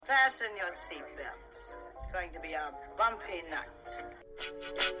Fasten your seatbelts. It's going to be a bumpy night.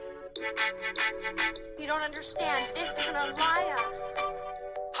 You don't understand. This isn't a lie.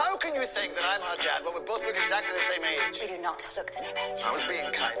 How can you think that I'm her dad when we both look exactly the same age? We do not look the same age. I was being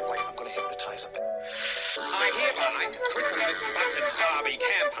kind. Wait, I'm going to hypnotize him. I hereby christen this button Barbie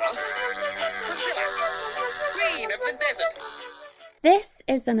camper Priscilla, Queen of the Desert. This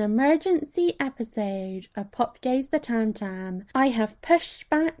is an emergency episode of Pop Gaze the Tam Tam. I have pushed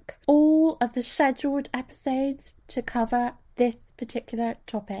back all of the scheduled episodes to cover this particular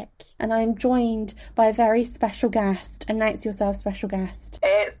topic. And I'm joined by a very special guest. Announce yourself, special guest.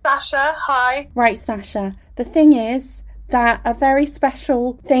 It's Sasha. Hi. Right, Sasha. The thing is that a very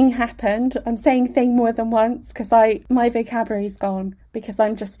special thing happened. I'm saying thing more than once because my vocabulary's gone because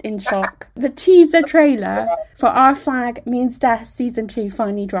I'm just in shock. The teaser trailer for Our Flag Means Death Season 2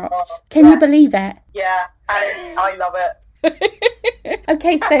 finally dropped. Can you believe it? Yeah, I love it.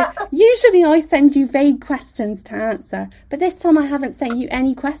 Okay, so usually I send you vague questions to answer, but this time I haven't sent you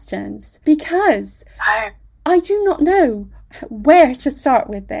any questions because I do not know where to start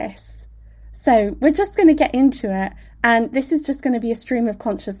with this. So we're just going to get into it, and this is just going to be a stream of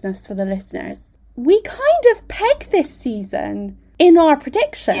consciousness for the listeners. We kind of pegged this season in our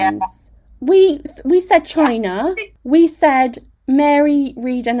predictions. Yeah. We said China, we said Mary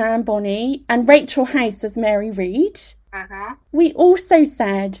Reid and Anne Bonny, and Rachel House as Mary Reid. Uh-huh. We also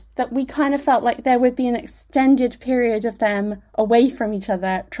said that we kind of felt like there would be an extended period of them away from each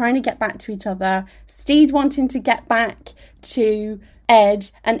other, trying to get back to each other. Steed wanting to get back to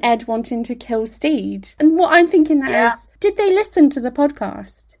Ed, and Ed wanting to kill Steed. And what I'm thinking now is, did they listen to the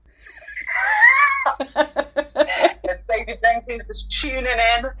podcast? Yes, David Jenkins is tuning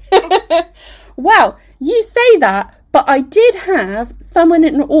in. Well, you say that, but I did have someone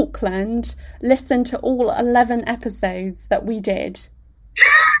in Auckland listen to all 11 episodes that we did. You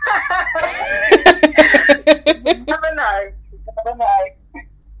never know.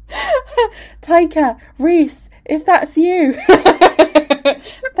 Taika, Reese, if that's you,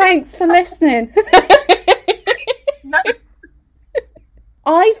 thanks for listening. Nice.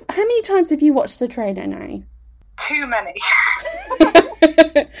 How many times have you watched the trailer now? Too many.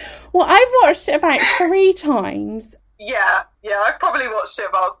 Well, I've watched it about 3 times. Yeah, I've probably watched it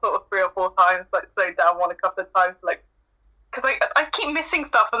about sort of 3 or 4 times, like slowed down one a couple of times, like, because I keep missing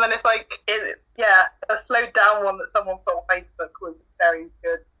stuff, and then it's like, a slowed down one that someone put on Facebook was very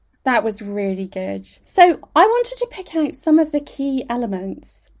good. That was really good. So I wanted to pick out some of the key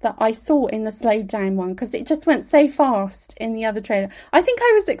elements that I saw in the slowed down one, because it just went so fast in the other trailer. I think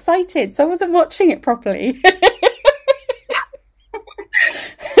I was excited, so I wasn't watching it properly.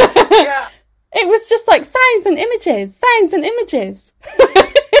 Yeah. It was just like sounds and images.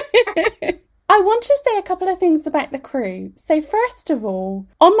 I want to say a couple of things about the crew. So first of all,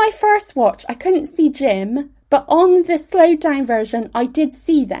 on my first watch, I couldn't see Jim, but on the slowed down version, I did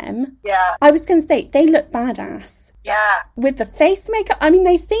see them. Yeah. I was going to say, they look badass. Yeah. With the face makeup, I mean,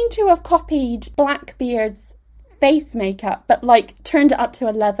 they seem to have copied Blackbeard's face makeup, but like turned it up to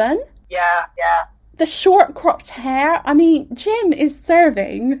 11. Yeah. The short cropped hair, I mean, Jim is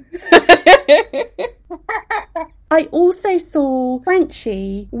serving. I also saw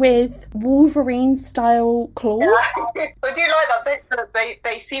Frenchie with Wolverine-style claws. Yeah. I do like that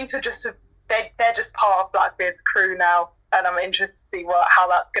they seem to just have, they're just part of Blackbeard's crew now, and I'm interested to see how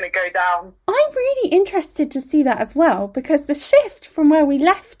that's going to go down. I'm really interested to see that as well, because the shift from where we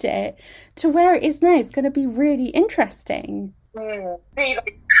left it to where it is now is going to be really interesting. See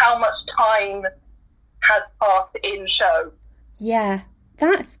how much time has passed in show. Yeah,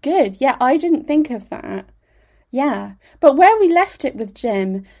 that's good. Yeah, I didn't think of that. Yeah, but where we left it with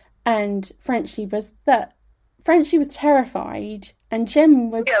Jim and Frenchie was that Frenchie was terrified and Jim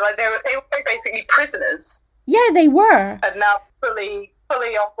was... Yeah, like they were basically prisoners. Yeah, they were. And now fully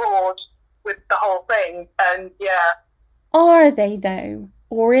on board with the whole thing, and yeah. Are they though?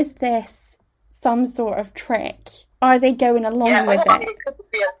 Or is this some sort of trick? Are they going along with it? It could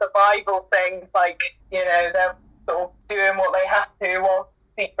just be a survival thing, like, they're sort of doing what they have to while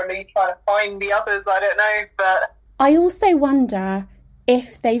secretly trying to find the others, I don't know, but... I also wonder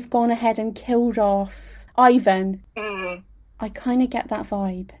if they've gone ahead and killed off Ivan. I kind of get that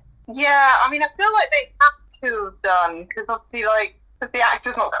vibe. Yeah, I mean, I feel like they have to have done, because obviously, like, if the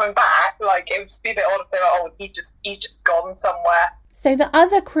actor's not coming back, like, it would just be a bit odd if they were like, he's just gone somewhere. So the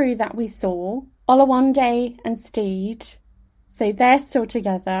other crew that we saw, Olawande and Steed, so they're still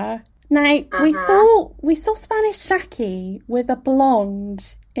together. Now, we saw Spanish Jackie with a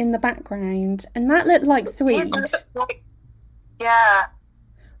blonde in the background, and that looked like Swede. Yeah.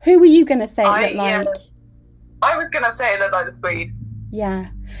 Who were you going to say it looked like? I was going to say it looked like the Swede. Yeah.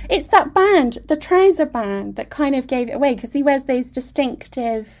 It's that band, the trouser band, that kind of gave it away, because he wears those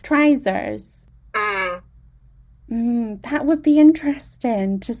distinctive trousers. That would be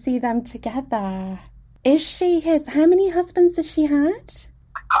interesting to see them together. Is she his... How many husbands has she had?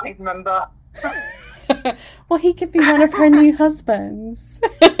 I can't even remember. Well, he could be one of her new husbands.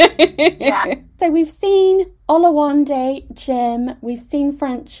 Yeah. So we've seen Olawande, Jim, we've seen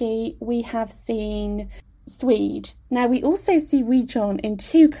Frenchie, we have seen Swede. Now we also see Wee John in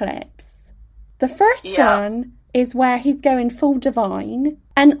 2 clips. The first one is where he's going full divine,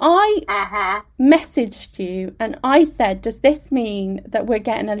 and I messaged you and I said, does this mean that we're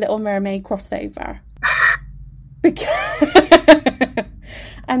getting a Little Mermaid crossover?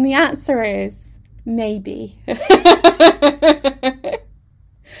 And the answer is maybe.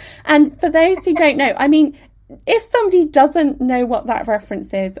 And for those who don't know, I mean, if somebody doesn't know what that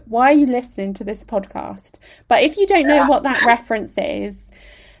reference is, why are you listening to this podcast? But if you don't know what that reference is,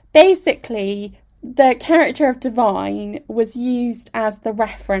 basically the character of Divine was used as the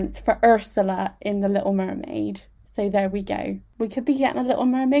reference for Ursula in The Little Mermaid. So there we go. We could be getting a Little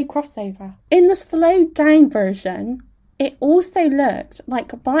Mermaid crossover. In the slowed down version, it also looked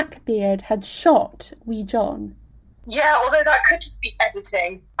like Blackbeard had shot Wee John. Yeah, although that could just be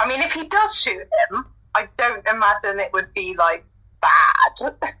editing. I mean, if he does shoot him, I don't imagine it would be, like,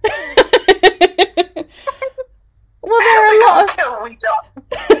 bad. Well, there were a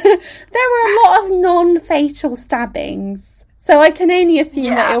lot of non-fatal stabbings. So I can only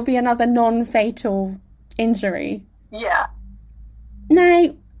assume that it'll be another non-fatal injury. Yeah.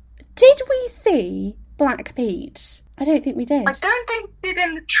 Now, did we see Black Pete? I don't think we did. I don't think we did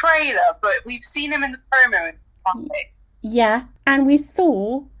in the trailer, but we've seen him in the promo or something. Yeah, and we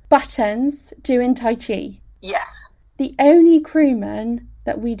saw Buttons doing Tai Chi. Yes. The only crewman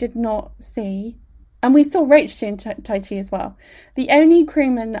that we did not see, and we saw Roach doing Tai Chi as well, the only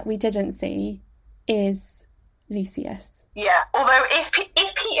crewman that we didn't see is Lucius. Yeah, although if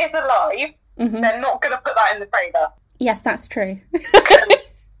he is alive, they're not going to put that in the trailer. Yes, that's true.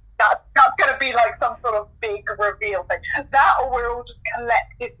 That's going to be like some sort of big reveal thing. That, or we're all just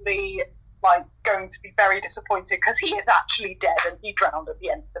collectively like going to be very disappointed because he is actually dead and he drowned at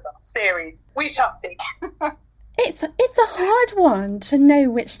the end of that series. We shall see. It's a hard one to know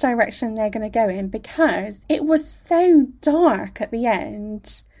which direction they're going to go in because it was so dark at the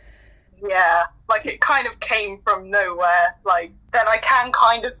end. Yeah, like it kind of came from nowhere. Like, then I can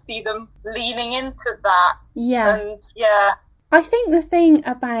kind of see them leaning into that. Yeah. And yeah. I think the thing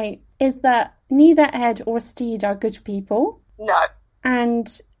about is that neither Ed or Steed are good people. No.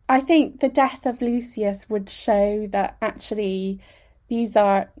 And I think the death of Lucius would show that actually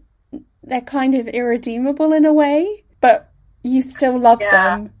they're kind of irredeemable in a way, but you still love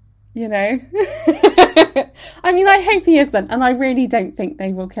them, you know? I mean, I hope he isn't, and I really don't think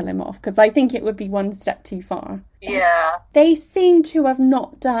they will kill him off, because I think it would be one step too far. Yeah. They seem to have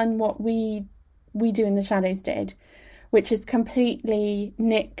not done what we do in the Shadows did, which is completely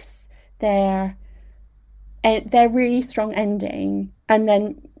nix their really strong ending, and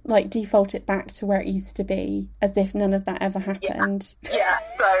then like default it back to where it used to be as if none of that ever happened. Yeah,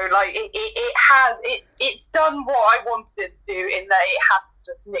 so like it's done what I wanted it to do in that it hasn't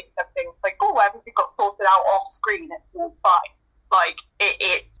just nicked everything. It's like, oh, everything got sorted out off screen, it's all fine. Like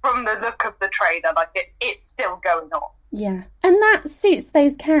it's from the look of the trailer, like it's still going on. Yeah, and that suits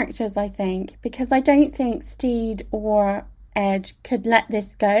those characters, I think, because I don't think Steed or Ed could let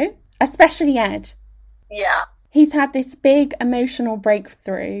this go, especially Ed. Yeah. He's had this big emotional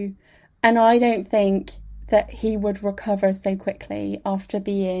breakthrough, and I don't think that he would recover so quickly after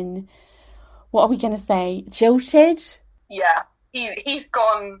being, what are we going to say, jilted? Yeah, he's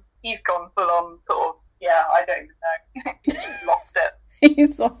gone full on sort of, yeah, I don't know. He's just lost it.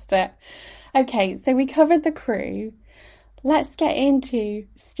 He's lost it. Okay, so we covered the crew. Let's get into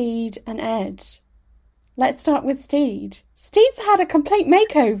Steed and Ed. Let's start with Steed. Steed's had a complete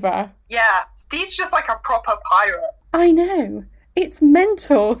makeover. Yeah, Steed's just like a proper pirate. I know. It's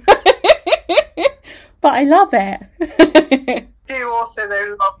mental. But I love it. Do also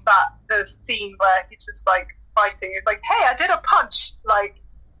though love the scene where he's just like fighting. It's like, hey, I did a punch. Like,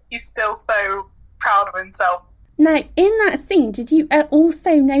 he's still so proud of himself. Now, in that scene, did you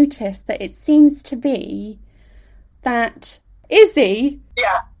also notice that it seems to be that Izzy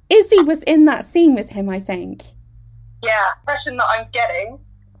was in that scene with him, I think. Yeah, the impression that I'm getting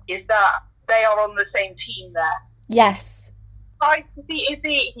is that they are on the same team there. Yes. I see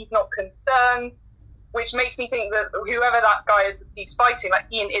Izzy, he's not concerned, which makes me think that whoever that guy is that Steve's fighting, like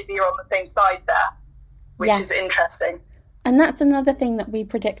he and Izzy are on the same side there, which is interesting. And that's another thing that we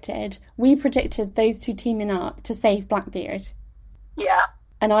predicted. We predicted those two teaming up to save Blackbeard. Yeah.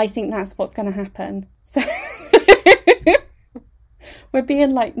 And I think that's what's going to happen. So we're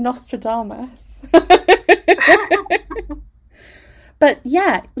being like Nostradamus. But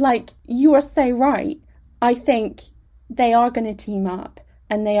yeah, like, you are so right. I think they are going to team up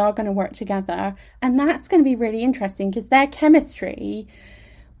and they are going to work together. And that's going to be really interesting because their chemistry,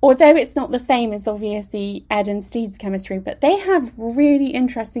 although it's not the same as obviously Ed and Steed's chemistry, but they have really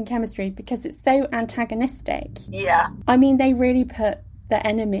interesting chemistry because it's so antagonistic. Yeah. I mean, they really put the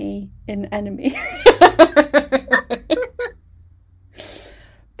enemy in enemy.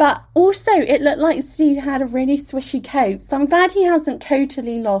 But also, it looked like Steed had a really swishy coat, so I'm glad he hasn't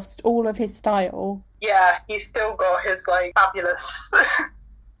totally lost all of his style. Yeah, he's still got his, like, fabulous...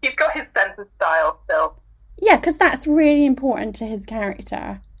 he's got his sense of style still. Yeah, because that's really important to his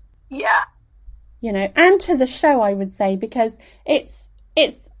character. Yeah. You know, and to the show, I would say, because it's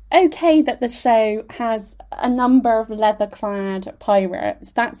okay that the show has a number of leather-clad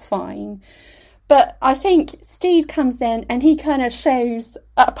pirates. That's fine. But I think Steed comes in and he kind of shows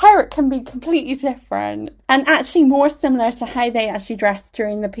a pirate can be completely different and actually more similar to how they actually dressed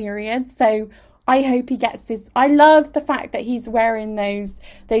during the period. So I hope he gets this. I love the fact that he's wearing those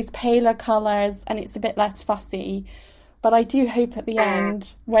paler colours and it's a bit less fussy. But I do hope at the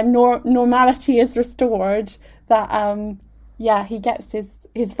end, when normality is restored, that, he gets his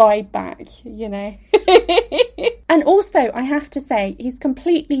vibe back, you know. And also, I have to say, he's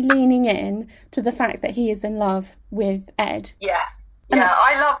completely leaning in to the fact that he is in love with Ed. Yes. Yeah,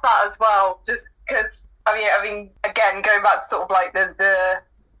 I love that as well, just because, I mean, again, going back to sort of like the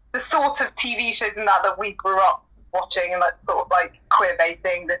sort of TV shows and that we grew up watching, and like sort of like queer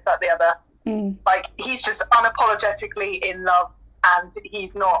baiting, this, that, the other. Like, he's just unapologetically in love, and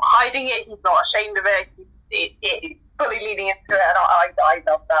he's not hiding it, he's not ashamed of it, he's fully leaning into it, and I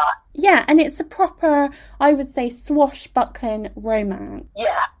love that. Yeah, and it's a proper, I would say, swashbuckling romance.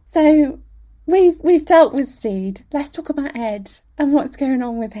 Yeah. So we've dealt with Steed. Let's talk about Ed and what's going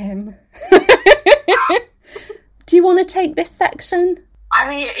on with him. Do you want to take this section? I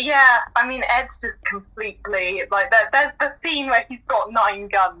mean, Ed's just completely, like, there's the scene where he's got 9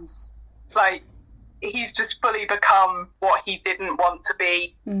 guns. Like, he's just fully become what he didn't want to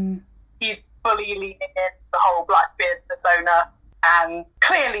be. He's fully leaning into the whole Blackbeard persona and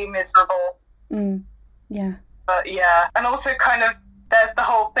clearly miserable. Yeah. But yeah, and also kind of, there's the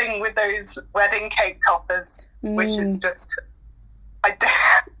whole thing with those wedding cake toppers, which is just,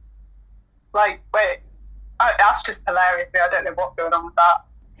 that's just hilarious. I don't know what's going on with that.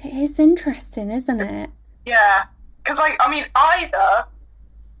 It is interesting, isn't it? Yeah, because, like, I mean, either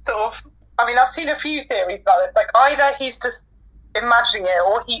sort of, I mean, I've seen a few theories about this. Like, either he's just imagining it,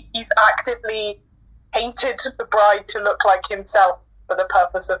 or he's actively painted the bride to look like himself for the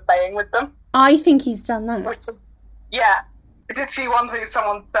purpose of playing with them. I think he's done that. Which is, yeah. I did see one thing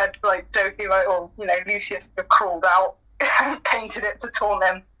someone said, like, joking, like, oh, you know, Lucius crawled out and painted it to taunt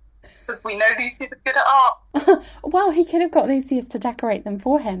him. Because we know Lucius is good at art. Well, he could have got Lucius to decorate them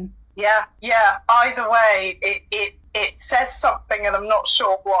for him. Yeah. Either way, it says something, and I'm not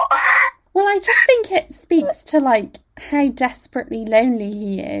sure what. Well, I just think it speaks to, like, how desperately lonely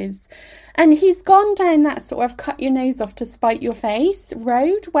he is. And he's gone down that sort of cut your nose off to spite your face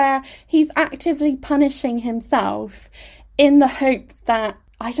road where he's actively punishing himself in the hopes that,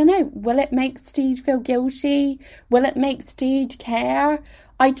 I don't know, will it make Steed feel guilty? Will it make Steed care?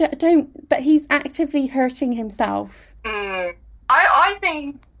 I don't, but he's actively hurting himself. I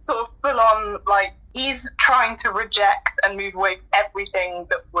think he's sort of full on, like, he's trying to reject and move away from everything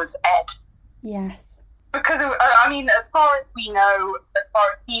that was Ed. Yes. Because, I mean, as far as we know, as far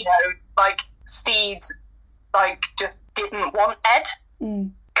as he knows, like, Steed, like, just didn't want Ed.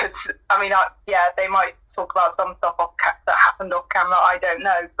 Because, I mean, they might talk about some stuff that happened off camera, I don't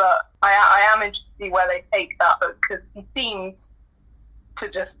know. But I am interested to see where they take that, because he seems to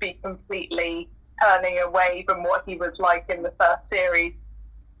just be completely turning away from what he was like in the first series.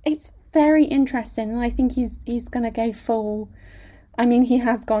 It's very interesting, and I think he's going to go full... I mean, he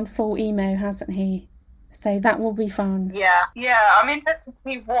has gone full emo, hasn't he? So that will be fun. Yeah. I'm interested to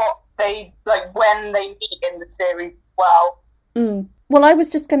see what they, like, when they meet in the series as well. Well, I was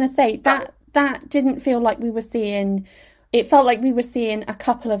just going to say, that didn't feel like we were seeing... It felt like we were seeing a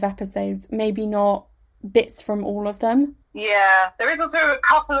couple of episodes, maybe not bits from all of them. Yeah. There is also a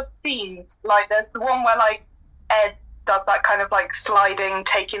couple of scenes, like, there's the one where, like, Ed does that kind of, like, sliding,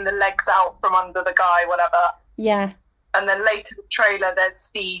 taking the legs out from under the guy, whatever. Yeah. And then later the trailer, there's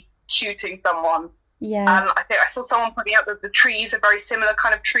Steve shooting someone. Yeah. And I think I saw someone pointing out that the trees are very similar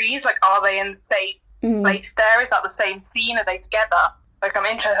kind of trees. Like, are they in the same place there? Is that the same scene? Are they together? Like, I'm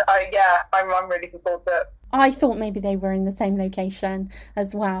interested. I'm really looking forward to it. I thought maybe they were in the same location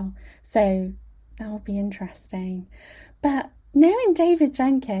as well. So that would be interesting. But knowing David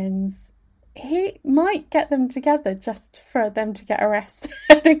Jenkins, he might get them together just for them to get arrested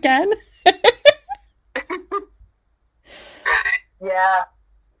again. Yeah.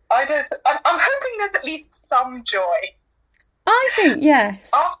 I'm hoping there's at least some joy. I think, yes.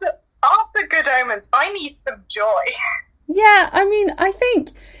 After Good Omens, I need some joy. Yeah, I mean, I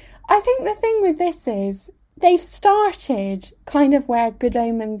think the thing with this is they've started kind of where Good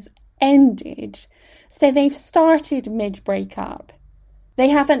Omens ended. So they've started mid-breakup. They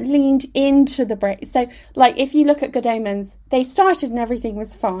haven't leaned into the break. So, like, if you look at Good Omens, they started and everything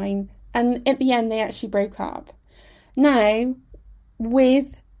was fine. And at the end, they actually broke up. Now,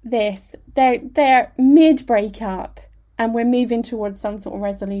 with this, they're mid-breakup and we're moving towards some sort of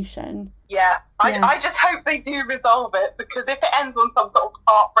resolution. Yeah. I just hope they do resolve it, because if it ends on some sort of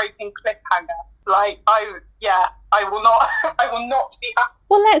heartbreaking cliffhanger, like, I will not be happy.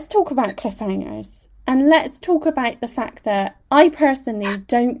 Well, let's talk about cliffhangers. And let's talk about the fact that I personally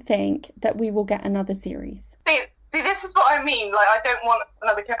don't think that we will get another series. See, this is what I mean. Like, I don't want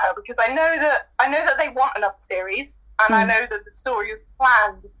another cliffhanger, because I know that they want another series, and I know that the story is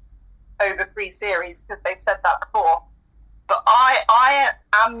planned over 3 series, because they've said that before. But I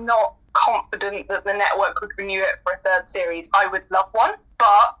am not confident that the network would renew it for a 3rd series. I would love one,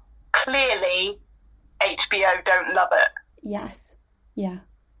 but clearly HBO don't love it. Yes. Yeah.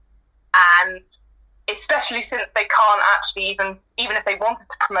 And especially since they can't actually, even if they wanted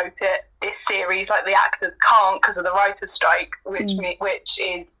to promote it, this series, like, the actors can't because of the writer's strike, which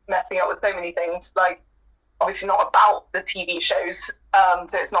is messing up with so many things. Like, obviously not about the TV shows,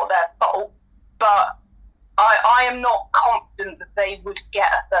 so it's not their fault. But I am not confident that they would get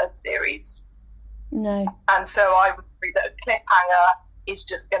a 3rd series. No. And so I would agree that a cliffhanger is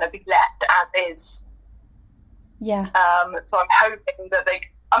just going to be left as is. Yeah. So I'm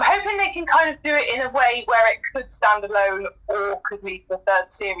hoping they can kind of do it in a way where it could stand alone or could lead to a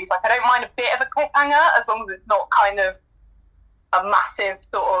 3rd series. Like, I don't mind a bit of a cliffhanger, as long as it's not kind of a massive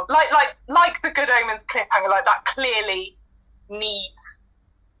sort of like the Good Omens cliffhanger. Like, that clearly needs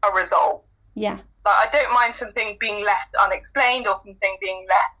a resolve. Yeah. Like, I don't mind some things being left unexplained or something being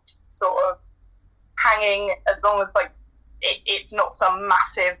left sort of hanging, as long as, like, it's not some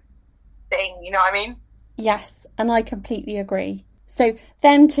massive thing. You know what I mean? Yes, and I completely agree. So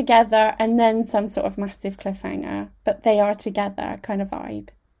them together and then some sort of massive cliffhanger, but they are together kind of vibe.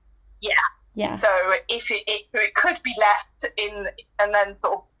 Yeah. Yeah. So it could be left in, and then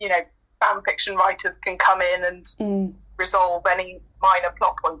sort of, you know, fan fiction writers can come in and resolve any minor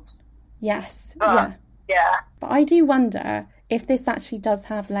plot points. Yes. But, yeah. But I do wonder if this actually does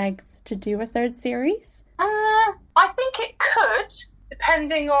have legs to do a 3rd series. I think it could,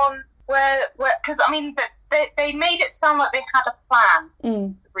 depending on where, because I mean, they made it sound like they had a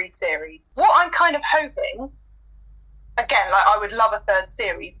plan for 3 series. What I'm kind of hoping, again, like, I would love a 3rd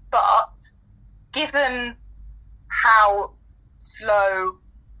series, but given how slow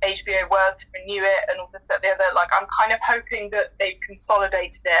HBO were to renew it and all this, that, the other, like, I'm kind of hoping that they've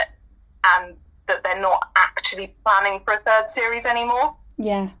consolidated it and that they're not actually planning for a 3rd series anymore.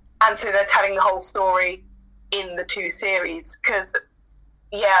 Yeah. And so they're telling the whole story in the 2 series, because,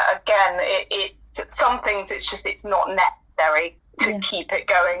 yeah, again, it's some things it's not necessary to keep it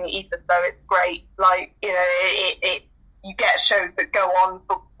going, even though it's great. Like, you know, you get shows that go on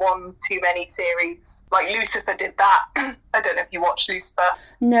for one too many series. Like, Lucifer did that. I don't know if you watched Lucifer.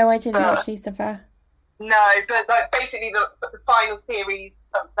 No, I didn't watch Lucifer. No, but, like, basically the final series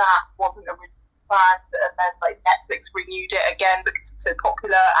of that wasn't originally planned, and then, like, Netflix renewed it again because it's so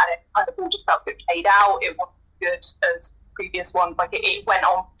popular, and it kind of all just felt a bit played out. It wasn't good as previous ones. Like, it went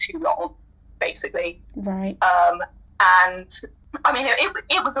on too long, basically. Right. And I mean,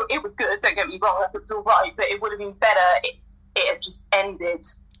 it was good. Don't get me wrong, it was all right, but it would have been better if it had just ended.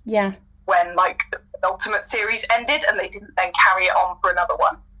 Yeah. When, like, the Ultimate series ended, and they didn't then carry it on for another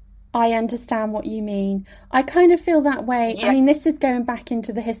one. I understand what you mean. I kind of feel that way. Yeah. I mean, this is going back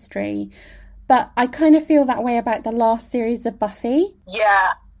into the history, but I kind of feel that way about the last series of Buffy.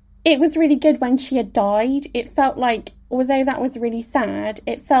 Yeah. It was really good when she had died. It felt like, although that was really sad,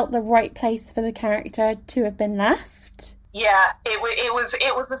 it felt the right place for the character to have been left. Yeah, it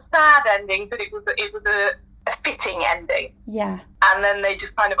was a sad ending, but it was a fitting ending. Yeah. And then they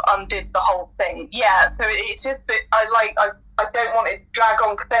just kind of undid the whole thing. Yeah, so it's just that I don't want it to drag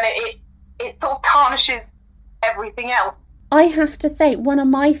on, because then it sort of tarnishes everything else. I have to say, one of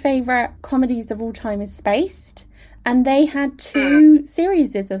my favourite comedies of all time is Spaced, and they had 2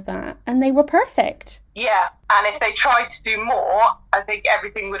 series of that, and they were perfect. Yeah, and if they tried to do more, I think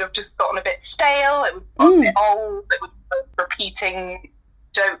everything would have just gotten a bit stale. It would have gotten a bit old. It would be repeating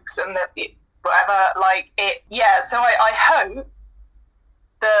jokes and whatever. Like it, yeah. So I hope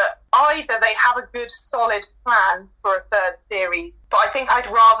that either they have a good, solid plan for a third series, but I think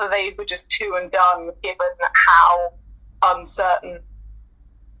I'd rather they were just two and done, given how uncertain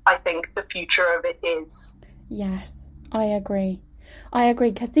I think the future of it is. Yes, I agree.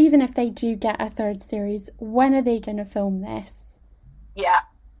 Because even if they do get a third series, when are they going to film this? Yeah.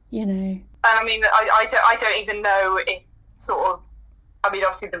 You know. And I mean, I don't even know if sort of, I mean,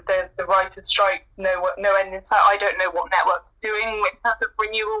 obviously the writer's strike, no end in sight. I don't know what network's doing in terms of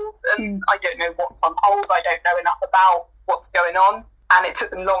renewals, and I don't know what's on hold. I don't know enough about what's going on, and it took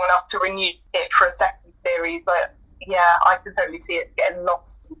them long enough to renew it for a second series. But yeah, I can totally see it getting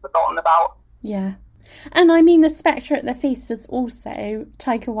lost and forgotten about. Yeah. And I mean, the spectre at the feast is also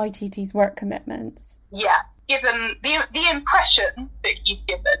Taika Waititi's work commitments. Yeah. Given the impression that he's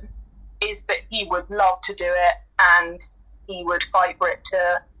given is that he would love to do it and he would fight for it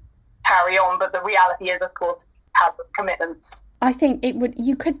to carry on, but the reality is, of course, he has commitments. I think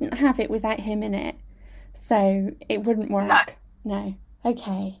you couldn't have it without him in it, so it wouldn't work. No.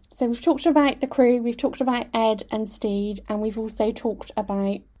 Okay, so we've talked about the crew, we've talked about Ed and Steed, and we've also talked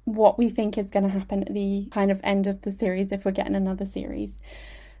about what we think is going to happen at the kind of end of the series if we're getting another series.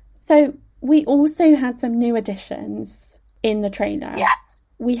 So we also had some new additions in the trailer. Yes.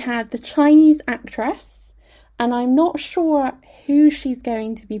 We had the Chinese actress, and I'm not sure who she's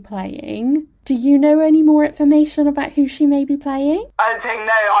going to be playing. Do you know any more information about who she may be playing? I think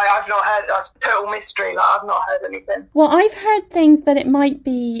no, I've not heard. That's total mystery. Like, I've not heard anything. Well, I've heard things that it might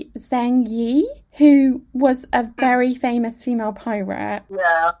be Zhang Yi, who was a very famous female pirate.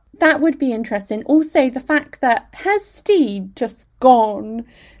 Yeah. That would be interesting. Also, the fact that has Steed just gone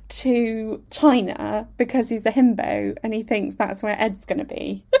to China because he's a himbo and he thinks that's where Ed's going to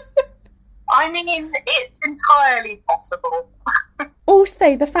be. I mean, it's entirely possible.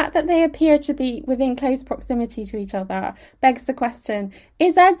 Also, the fact that they appear to be within close proximity to each other begs the question,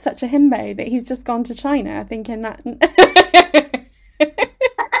 is Ed such a himbo that he's just gone to China thinking that...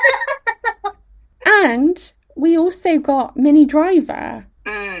 And we also got Minnie Driver.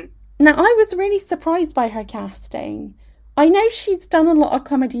 Now, I was really surprised by her casting. I know she's done a lot of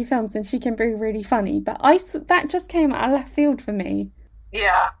comedy films and she can be really funny, but that just came out of left field for me.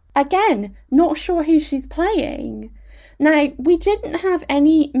 Yeah. Again, not sure who she's playing. Now, we didn't have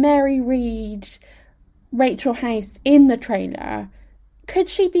any Mary Read, Rachel House in the trailer. Could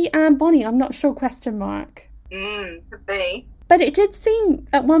she be Anne Bonny? I'm not sure, question mark. Could be. But it did seem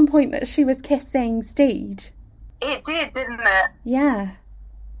at one point that she was kissing Steed. It did, didn't it? Yeah.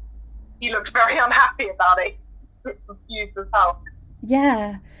 He looked very unhappy about it. Confused as hell.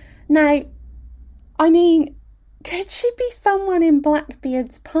 Yeah. Now, I mean, could she be someone in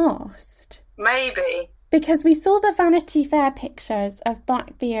Blackbeard's past? Maybe. Because we saw the Vanity Fair pictures of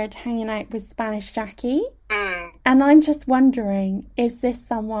Blackbeard hanging out with Spanish Jackie. And I'm just wondering, is this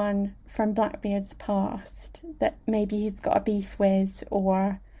someone from Blackbeard's past that maybe he's got a beef with,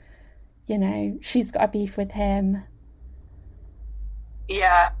 or, you know, she's got a beef with him?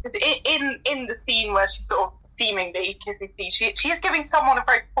 Yeah, because in the scene where she's sort of seemingly kissing Steve, she is giving someone a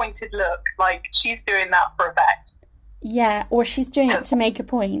very pointed look, like she's doing that for effect. Yeah, or she's doing it to make a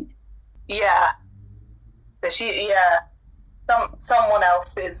point. Yeah. But someone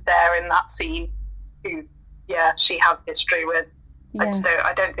else is there in that scene who, she has history with. Yeah.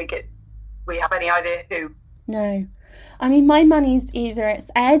 I don't think we have any idea who. No. I mean, my money's either it's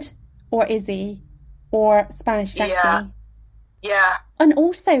Ed or Izzy or Spanish Jackie. Yeah. And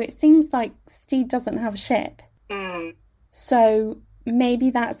also, it seems like Steve doesn't have a ship. So maybe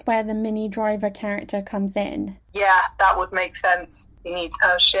that's where the Minnie Driver character comes in. Yeah, that would make sense. He needs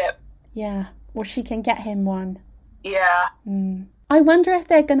her ship. Yeah. Or she can get him one. Yeah. I wonder if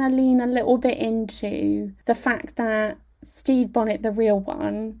they're going to lean a little bit into the fact that Stede Bonnet, the real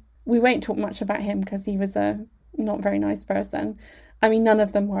one, we won't talk much about him because he was a not very nice person. I mean, none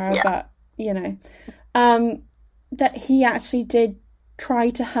of them were, but, you know. That he actually did try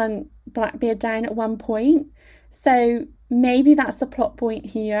to hunt Blackbeard down at one point. So maybe that's the plot point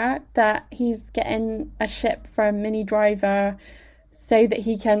here, that he's getting a ship from Minnie Driver so that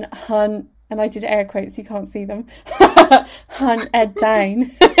he can hunt, and I did air quotes, you can't see them, hunt Ed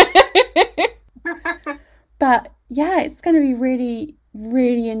down. But yeah, it's going to be really,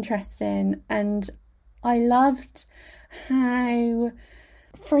 really interesting. And I loved how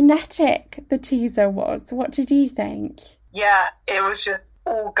frenetic the teaser was. What did you think? Yeah, it was just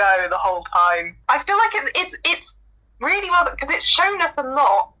all go the whole time. I feel like it's really well, because it's shown us a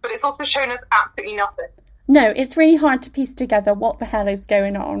lot, but it's also shown us absolutely nothing. No, it's really hard to piece together what the hell is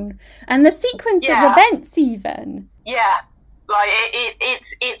going on. And the sequence of events even. Yeah. Like,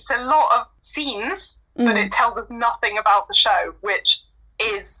 it's a lot of scenes, but it tells us nothing about the show, which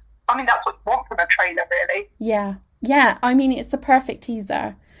is, I mean, that's what you want from a trailer, really. Yeah. Yeah, I mean, it's the perfect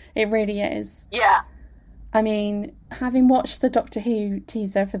teaser. It really is. Yeah. I mean, having watched the Doctor Who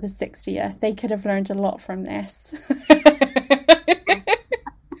teaser for the 60th, they could have learned a lot from this.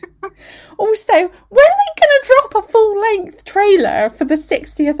 Also, when are they going to drop a full-length trailer for the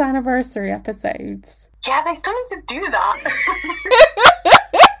 60th anniversary episodes? Yeah, they still need to do that.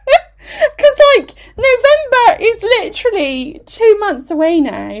 Because, like, November is literally 2 months away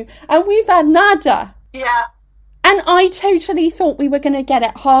now, and we've had nada. Yeah. And I totally thought we were going to get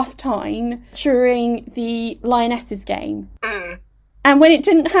it half-time during the Lionesses game. Mm. And when it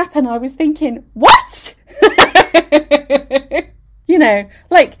didn't happen, I was thinking, what? You know,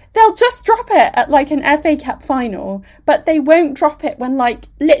 like, they'll just drop it at, like, an FA Cup final, but they won't drop it when, like,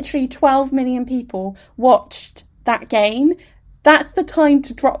 literally 12 million people watched that game. That's the time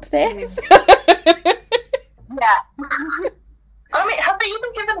to drop this. Yeah. I mean, have they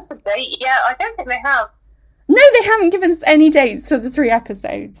even given us a date yet? I don't think they have. No, they haven't given us any dates for the 3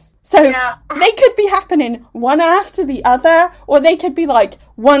 episodes. So they could be happening one after the other, or they could be like,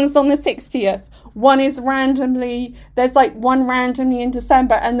 one's on the 60th, one is randomly, there's like one randomly in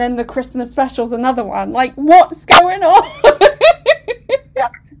December, and then the Christmas special's another one. Like, what's going on? Yeah,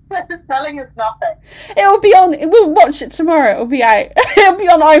 they're just telling us nothing. It'll be on, we'll watch it tomorrow, it'll be out. It'll be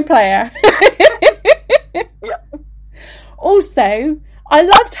on iPlayer. Yeah. Also, I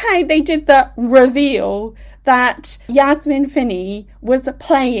loved how they did the reveal that Yasmin Finney was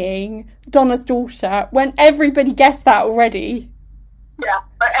playing Donna's daughter when everybody guessed that already. Yeah,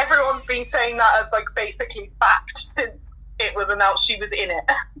 like everyone's been saying that as like basically fact since it was announced she was in it.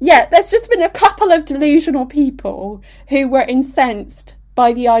 Yeah, there's just been a couple of delusional people who were incensed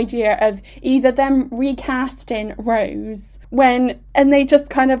by the idea of either them recasting Rose and they just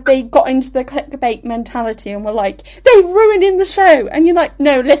kind of, they got into the clickbait mentality and were like, they're ruining the show. And you're like,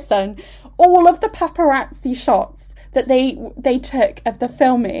 no, listen, all of the paparazzi shots that they took of the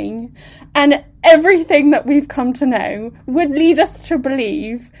filming and everything that we've come to know would lead us to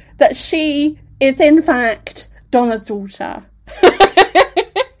believe that she is in fact Donna's daughter.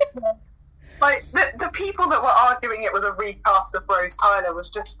 Like, the people that were arguing it was a recast of Rose Tyler was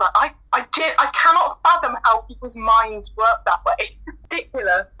just like, I cannot fathom how people's minds work that way.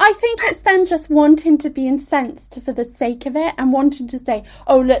 Ridiculous. I think it's them just wanting to be incensed for the sake of it and wanting to say,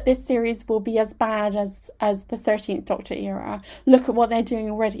 oh, look, this series will be as bad as the 13th Doctor era. Look at what they're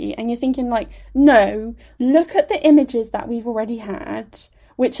doing already. And you're thinking, like, no, look at the images that we've already had,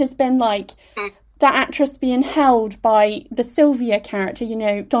 which has been like... that actress being held by the Sylvia character, you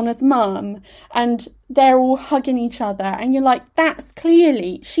know, Donna's mum, and they're all hugging each other, and you're like,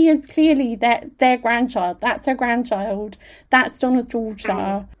 she is clearly their grandchild. That's her grandchild. That's Donna's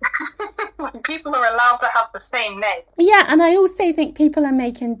daughter. People are allowed to have the same name. Yeah, and I also think people are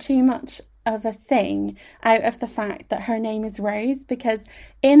making too much of a thing out of the fact that her name is Rose, because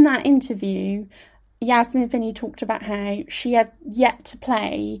in that interview... Yasmin Finney talked about how she had yet to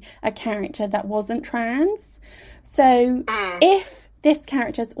play a character that wasn't trans. So if this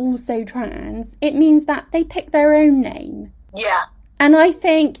character is also trans, it means that they pick their own name. Yeah. And I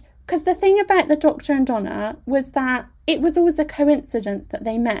think, because the thing about the Doctor and Donna was that it was always a coincidence that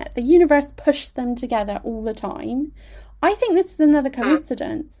they met. The universe pushed them together all the time. I think this is another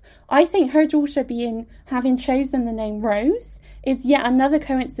coincidence. I think her daughter having chosen the name Rose is yet another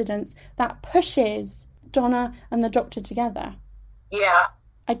coincidence that pushes Donna and the Doctor together. Yeah.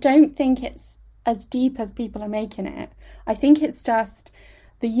 I don't think it's as deep as people are making it. I think it's just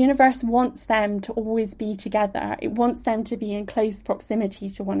the universe wants them to always be together. It wants them to be in close proximity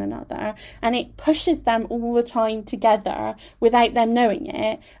to one another. And it pushes them all the time together without them knowing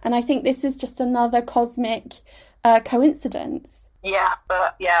it. And I think this is just another cosmic coincidence. Yeah,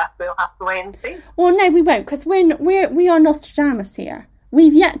 but yeah, we'll have to wait and see. Well, no, we won't, because we are Nostradamus here.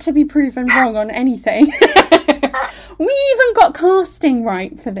 We've yet to be proven wrong on anything. We even got casting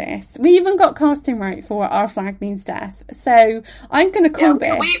right for this. We even got casting right for Our Flag Means Death. So I'm going to call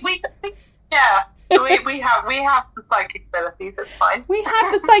this. We have the psychic abilities. It's fine. We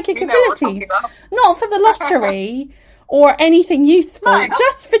have the psychic abilities, not for the lottery or anything useful,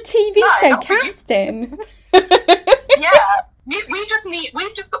 just for TV show casting. Yeah. We've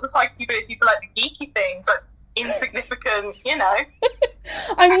just got the psychic ability for like the geeky things, like insignificant, you know.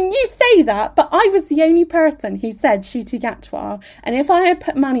 I mean, you say that, but I was the only person who said Ncuti Gatwa, and if I had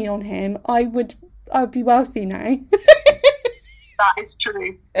put money on him, I would be wealthy now. That is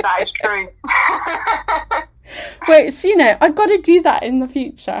true. That is true. Which, you know, I've got to do that in the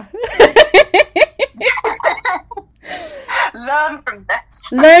future. Learn from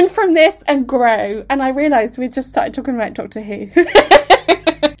this. Learn from this and grow. And I realised we just started talking about Doctor Who.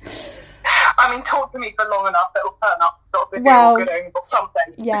 I mean, talk to me for long enough, it'll turn up Doctor Who or good or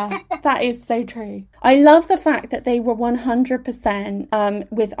something. Yeah, that is so true. I love the fact that they were 100%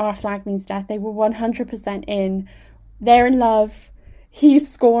 with Our Flag Means Death. They were 100% in. They're in love.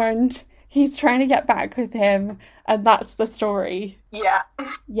 He's scorned. He's trying to get back with him. And that's the story. Yeah.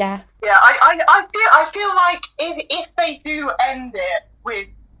 Yeah. Yeah, I feel like if they do end it with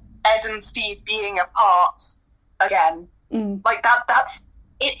Ed and Steve being apart again, like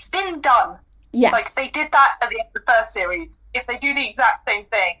it's been done. Yes. Like, they did that at the end of the first series. If they do the exact same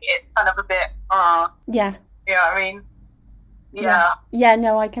thing, it's kind of a bit, yeah. You know what I mean? Yeah. Yeah,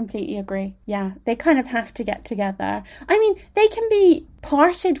 no, I completely agree. Yeah, they kind of have to get together. I mean, they can be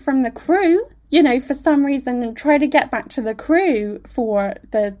parted from the crew, you know, for some reason, and try to get back to the crew for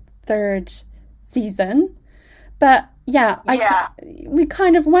the third season. But, yeah, we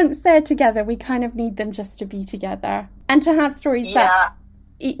kind of, once they're together, we kind of need them just to be together. And to have stories that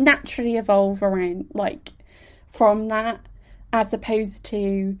naturally evolve around, like, from that, as opposed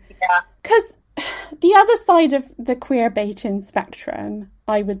to... Because the other side of the queer baiting spectrum,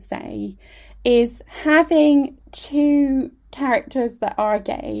 I would say, is having two characters that are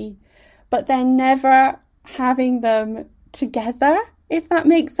gay, but then never having them together, if that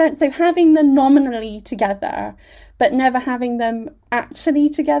makes sense. So having them nominally together, but never having them actually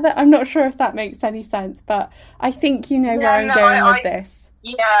together. I'm not sure if that makes any sense, but I think you know where I'm going with this.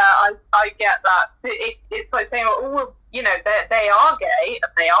 Yeah, I get that. It's like saying, oh, you know, they are gay,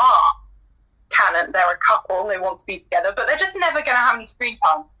 they are canon, they're a couple, they want to be together, but they're just never going to have any screen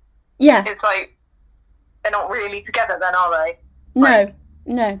time. Yeah. It's like, they're not really together then, are they? No.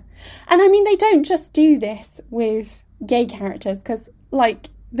 And I mean, they don't just do this with gay characters, because, like,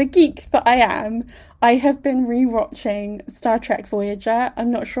 the geek that I am, I have been rewatching Star Trek Voyager.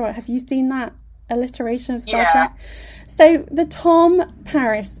 I'm not sure, have you seen that alliteration of Star Trek? So the Tom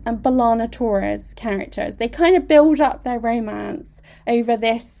Paris and B'Elanna Torres characters, they kind of build up their romance over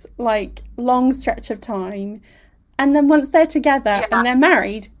this, like, long stretch of time. And then once they're together and they're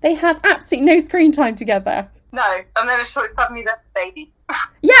married, they have absolutely no screen time together. No, and then it's like suddenly there's a baby.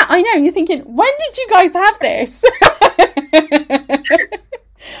 Yeah, I know. You're thinking, when did you guys have this?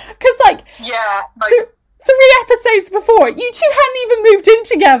 Because, like, 3 episodes before, you two hadn't even moved in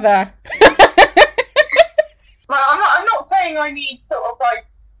together. Like, I'm not saying I need sort of, like,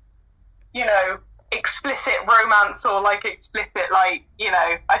 you know, explicit romance or, like, explicit, like, you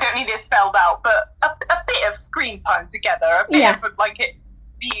know, I don't need it spelled out, but a bit of screen time together, a bit of, like, it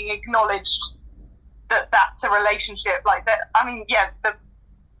being acknowledged that that's a relationship, like, that, I mean,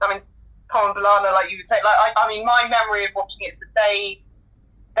 Tom and B'Elanna, like you would say, like, I mean, my memory of watching it is that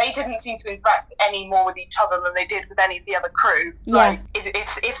they didn't seem to interact any more with each other than they did with any of the other crew. Yeah. Like,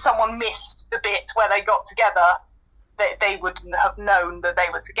 if someone missed the bit where they got together, they wouldn't have known that they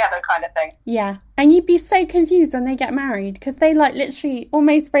were together, kind of thing. Yeah, and you'd be so confused when they get married, because they, like, literally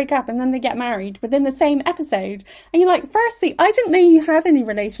almost break up and then they get married within the same episode. And you're like, firstly, I didn't know you had any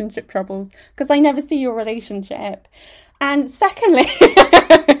relationship troubles, because I never see your relationship. And secondly,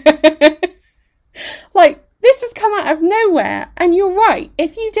 like, this has come out of nowhere. And you're right,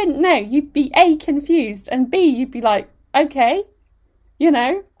 if you didn't know, you'd be A, confused, and B, you'd be like, okay, you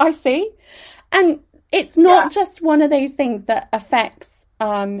know, I see. And it's not just one of those things that affects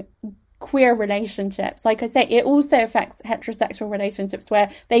queer relationships. Like I say, it also affects heterosexual relationships where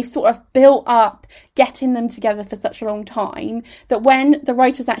they've sort of built up getting them together for such a long time that when the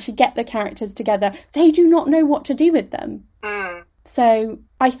writers actually get the characters together, they do not know what to do with them. So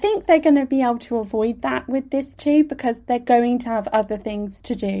I think they're going to be able to avoid that with this too, because they're going to have other things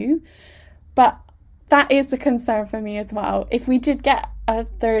to do. But that is a concern for me as well. If we did get a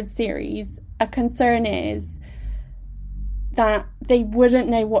third series, a concern is that they wouldn't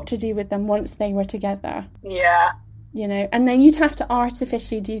know what to do with them once they were together. Yeah. You know, and then you'd have to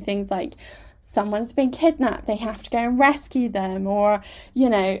artificially do things like someone's been kidnapped, they have to go and rescue them, or, you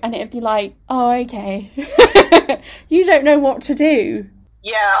know, and it'd be like, oh, okay. You don't know what to do.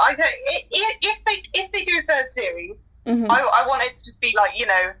 Yeah, I don't. If they do a third series, I want it to just be like, you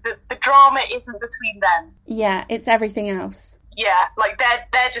know, the drama isn't between them. Yeah, it's everything else. Yeah, like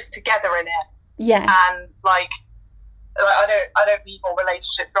they're just together in it. Yeah. And like I don't need more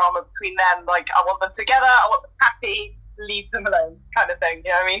relationship drama between them. Like, I want them together, I want them happy, leave them alone, kind of thing,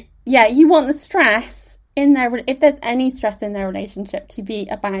 you know what I mean? Yeah, you want the stress in their, if there's any stress in their relationship, to be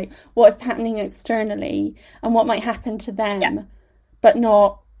about what's happening externally and what might happen to them but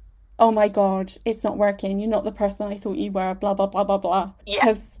not, oh my God, it's not working. You're not the person I thought you were, blah, blah, blah, blah, blah.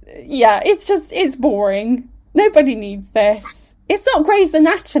 Yeah. Because, it's boring. Nobody needs this. It's not Grey's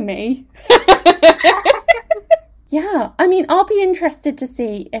Anatomy. Yeah, I mean, I'll be interested to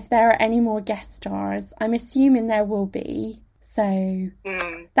see if there are any more guest stars. I'm assuming there will be. So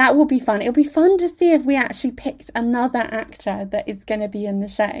that will be fun. It'll be fun to see if we actually picked another actor that is going to be in the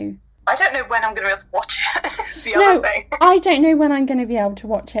show. I don't know when I'm going to be able to watch it. The other thing. I don't know when I'm going to be able to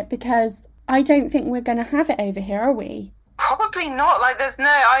watch it because I don't think we're going to have it over here, are we? Probably not. Like, there's no...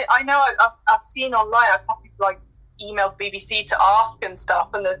 I know I've seen online, I've probably, like, emailed BBC to ask and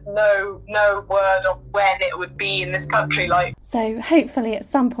stuff, and there's no word on when it would be in this country. Like, so hopefully at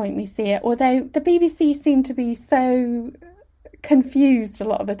some point we see it. Although the BBC seem to be so confused a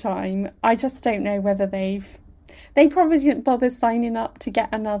lot of the time. I just don't know whether they probably didn't bother signing up to get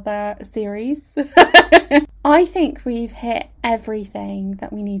another series. I think we've hit everything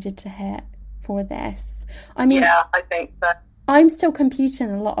that we needed to hit for this. I mean, yeah, I think so. I'm still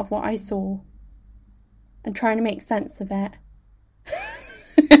computing a lot of what I saw and trying to make sense of it.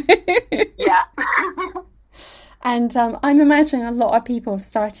 Yeah. And I'm imagining a lot of people have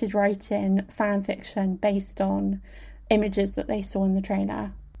started writing fan fiction based on images that they saw in the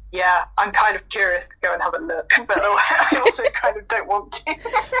trailer. Yeah, I'm kind of curious to go and have a look, but I also kind of don't want to.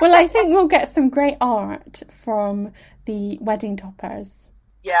 Well, I think we'll get some great art from the wedding toppers.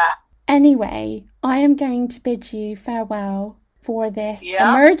 Yeah. Anyway, I am going to bid you farewell for this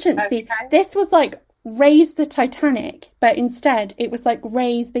emergency. Okay. This was like Raise the Titanic, but instead it was like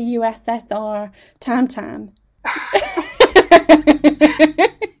Raise the USSR Tam Tam.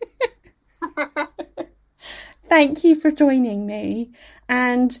 Thank you for joining me.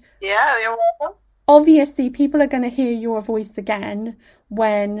 And yeah, you're welcome. Obviously, people are going to hear your voice again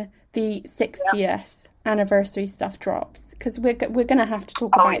when the 60th anniversary stuff drops, because we're going to have to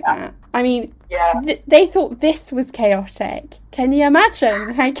talk about that. I mean, they thought this was chaotic. Can you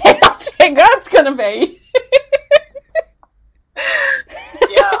imagine how chaotic that's going to be?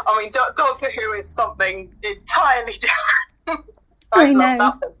 Yeah, I mean, Doctor Who is something entirely different. I know.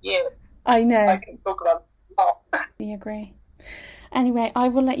 Love that for years. I know. I can talk about it a lot. I agree. Anyway, I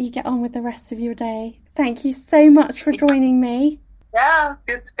will let you get on with the rest of your day. Thank you so much for joining me. Yeah,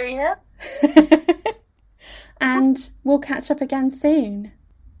 good to be here. And we'll catch up again soon.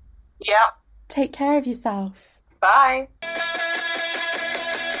 Yeah. Take care of yourself. Bye.